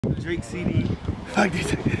Drake CD. Fuck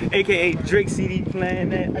this. AKA Drake CD playing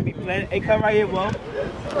that. I be playing. Hey, come right here, bro.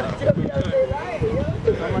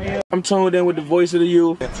 I'm tuned in with the voice of the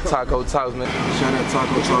youth. Taco Talks, man. Shout out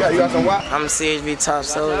Taco Talks. You got some what? I'm CHV Top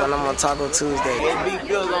Soul and I'm on Taco Tuesday. Big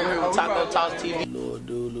Bills on here with Taco Talks TV. Lord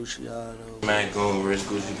Dude, Luciano. Man, going Rich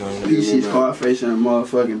Gucci going. PC Scarface in the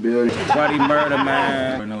motherfucking building. Body murder,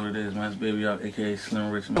 man. I know what it is, man. It's Baby Up, aka Slim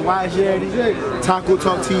Rich. Why is DJ? Taco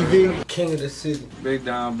Talk TV. King of the city. Big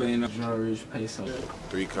down, being up. Rich Peso.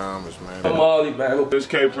 3 commas, man. I'm Ollie back. This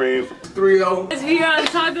K-Preen. 3-0. It's here on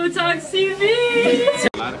Taco Talks TV.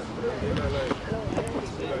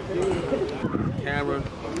 Camera,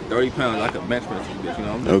 30 pounds. I could bench press this bitch, you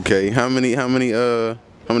know. Okay, how many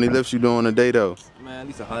lifts you doing a day though? Man, at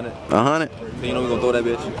least 100. 100? So you know we gonna throw that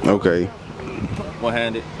bitch. Okay.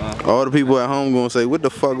 One-handed. All the people at home gonna say, what the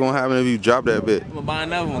fuck gonna happen if you drop that bit? I'm gonna buy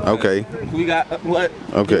another one. Okay. We got what?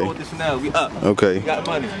 Okay. We with the Chanel. We up. Okay. We got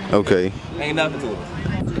money. Okay. Ain't nothing to us.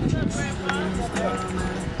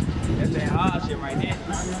 That's that hard shit right there.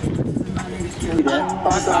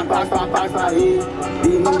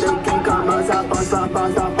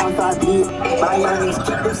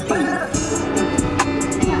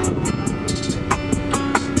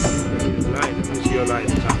 Your life.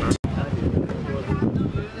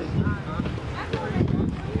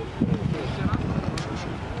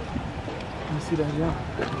 You see that, yeah?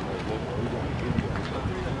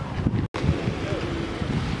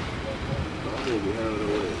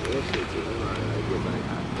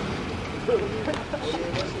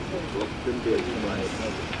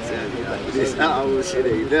 This our shit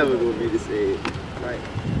ain't never gonna be the same. Right.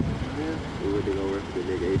 We went to go work for the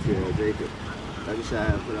nigga ATL Jacob. I just try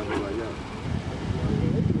to put up on right now.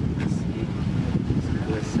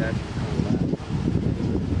 What's that?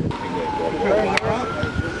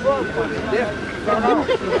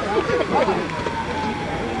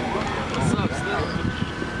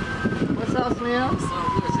 What's up, Slim?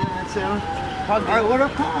 What's up? Alright, what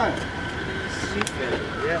up, car?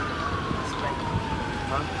 Yeah.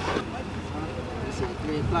 Huh? This is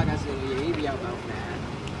 3 o'clock. I said, yeah, he be out about now.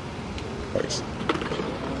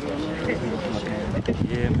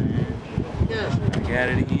 Yeah, man. Yeah. I got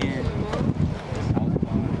it again.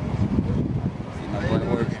 See my boy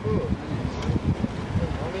working.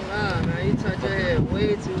 Don't be lying, man. You touch your head way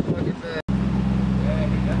too fucking fast.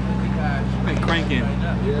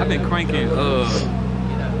 I've been cranking,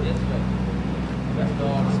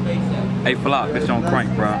 Hey, Flock, this on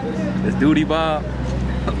crank, bro. This Duty Bob,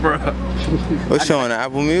 bro. What's showing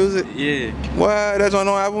Apple Music? Yeah. What? That's on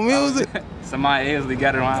Apple Music? Somebody else, they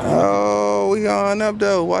got it on Apple. Oh, we going up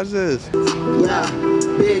though. Watch this. Yeah,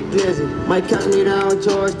 big Glizzy. Might catch me down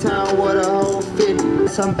Georgetown with a whole 50.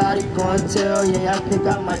 Somebody gonna tell, yeah, I think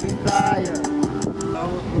I might be flyer.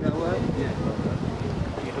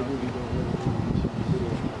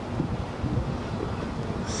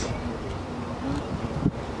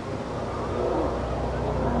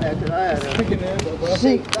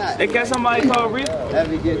 They got somebody called Rick. Let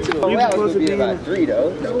me get to it. Well, I was gonna be about 3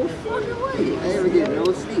 though. No fucking way. I ain't ever get no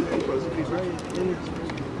sleep.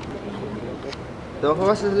 The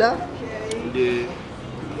horses left? Yeah.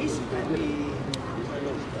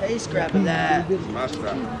 Hey, scrapping that. My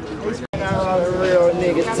strap. All the real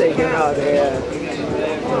niggas taking out there.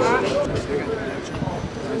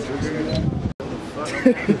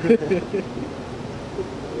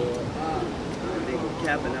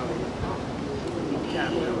 Capping out here.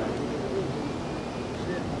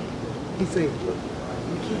 He say, you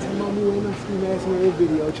keep telling my boy ain't no ski mask in every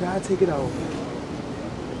video. Try to take it off.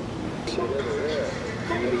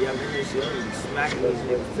 Smacking these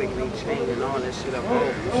niggas, taking their chain and all that shit up.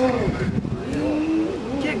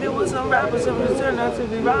 Kicked it with some rappers and it turned out to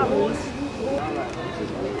be robbers.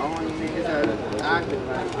 All you niggas are acting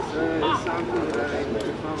like something that ain't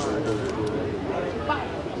from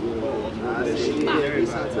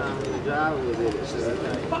sometimes the driver was in it.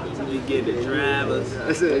 You get the drivers.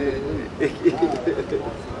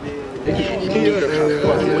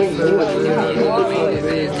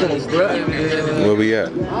 Where we at?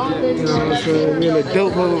 You know what I'm saying? We in a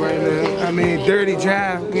dope hole right now. I mean, dirty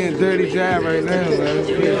drive. We in dirty drive right now, man.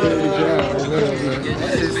 We in dirty drive right now,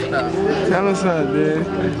 man. Tell us something, dude.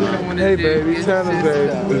 Hey, baby. Tell us,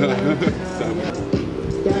 baby.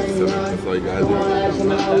 That's all you guys do.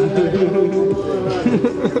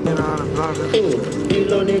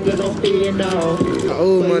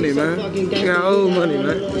 Old money, man. You got old money,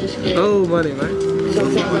 man. Old money, man. You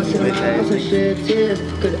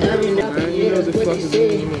know the fuck is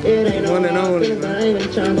one and only, man.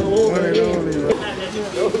 One and only, man.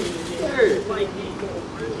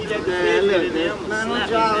 got the Man, feds look, in there. man, them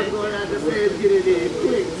drivers going out the feds get in there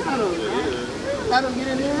quick. I don't get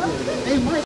in there. They might.